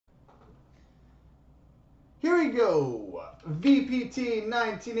Here we go.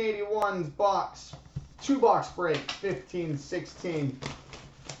 vpt1981's box, 2-box break, 15-16.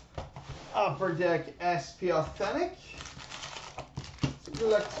 Upper Deck SP Authentic. Good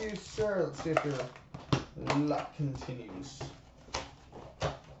luck to you, sir. Let's see if your luck continues.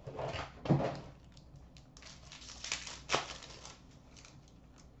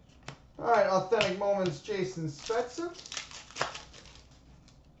 Alright, Authentic Moments, Jason Spezza.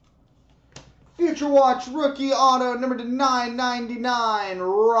 Future Watch Rookie Auto number to 999,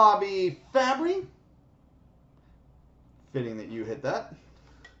 Robbie Fabry. Fitting that you hit that.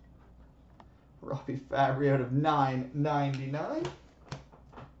 Robbie Fabry out of 999.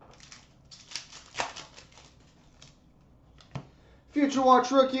 Future Watch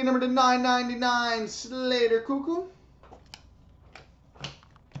Rookie number to 999, Slater Cuckoo.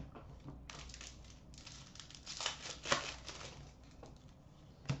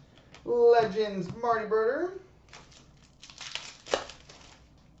 Legends, Marty Birder.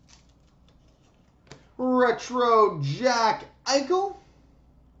 Retro, Jack Eichel.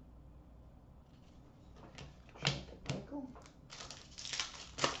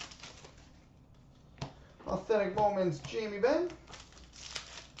 Authentic Moments, Jamie Benn.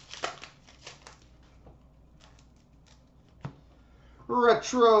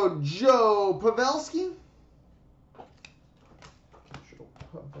 Retro, Joe Pavelski.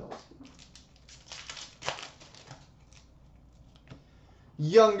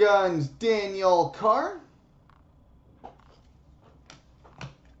 Young Guns, Daniel Carr.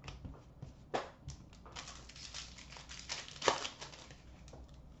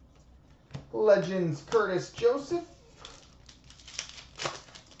 Legends, Curtis Joseph.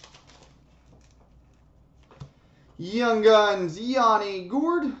 Young Guns, Yanni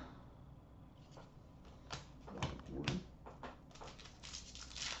Gourde.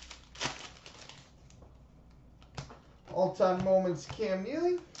 All-Time Moments, Cam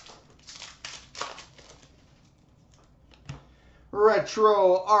Neely.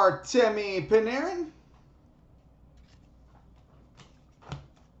 Retro, Artemi Panarin.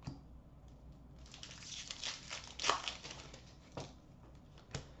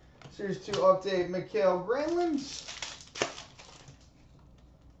 Series 2 update, Mikael Granlund.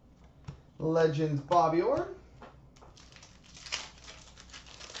 Legends, Bobby Orr.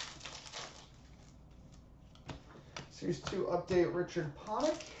 Series 2 update, Richard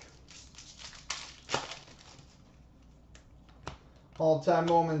Panik. All-Time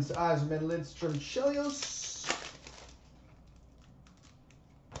Moments, Osman Lidstrom Chelios.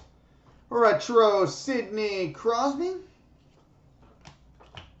 Retro, Sidney Crosby.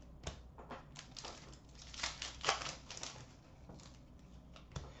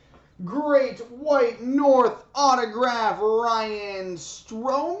 Great White North autograph, Ryan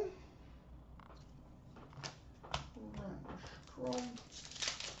Strome.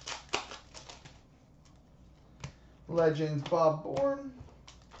 Legends, Bob Bourne.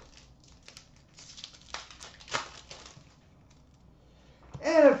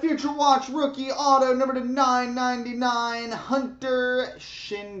 And a Future Watch Rookie Auto number to 999, Hunter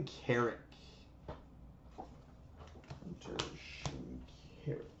Shinkaruk. Hunter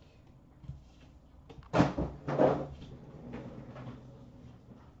Shinkaruk.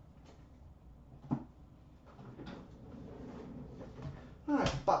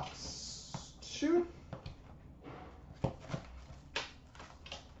 Alright, box 2.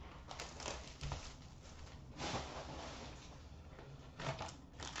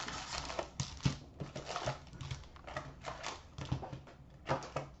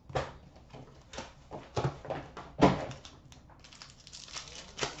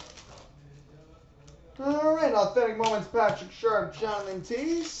 Alright, Authentic Moments, Patrick Sharp, Jonathan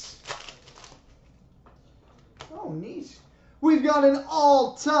Tees. Oh, neat. We've got an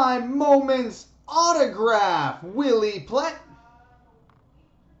All-Time Moments autograph, Willie Plett.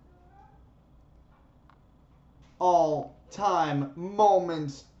 All-Time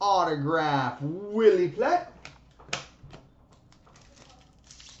Moments autograph, Willie Plett.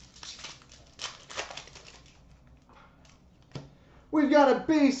 We've got a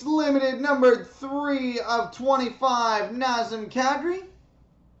base limited number 3 of 25, Nazem Kadri.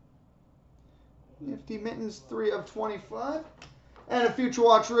 Nifty Mittens, 3 of 25. And a Future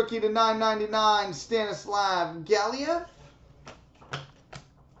Watch Rookie to 999, Stanislav Galiev.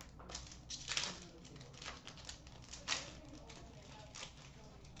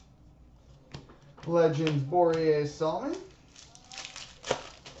 Legends, Borje Salmon.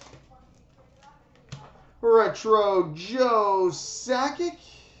 Retro, Joe Sakic.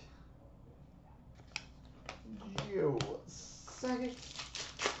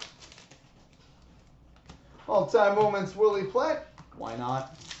 All-time moments, Willie Platt. Why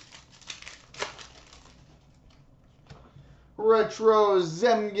not? Retro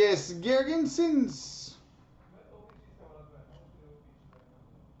Zemgus Girgensons.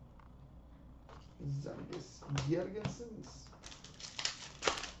 Zemgus Girgensons.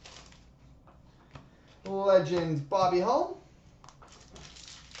 Legends, Bobby Hull.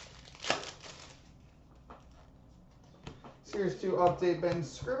 Series 2 update, Ben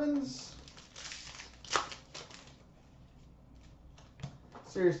Scrivens.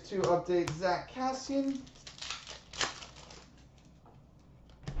 Series 2 update, Zach Cassian.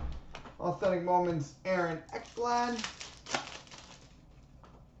 Authentic moments, Aaron Ekblad.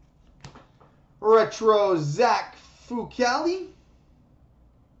 Retro, Zach Fucali.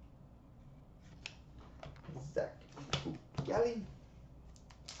 Zach Fucali.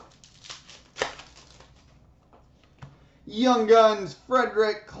 Young Guns,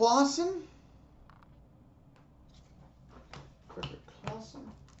 Frederick Clausen.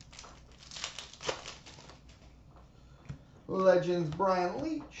 Legends, Brian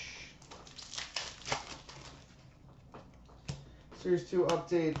Leach. Series 2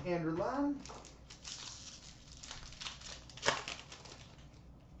 update, Andrew Lamb.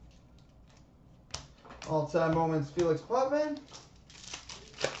 All-time moments, Felix Potvin.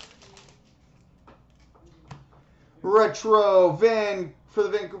 Retro for the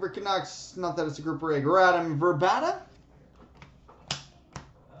Vancouver Canucks, not that it's a group rig, Radim Verbata.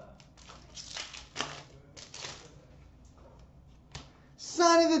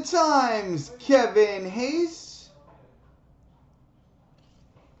 Sign of the Times, Kevin Hayes.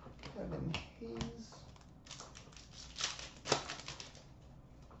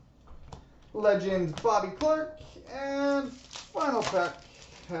 Legends, Bobby Clark. And final pack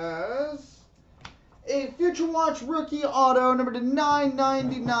has a Future Watch rookie auto, number to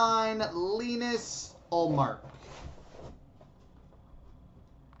 999, Linus Ullmark.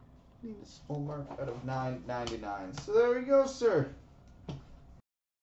 Linus Ullmark out of 999. So there you go, sir.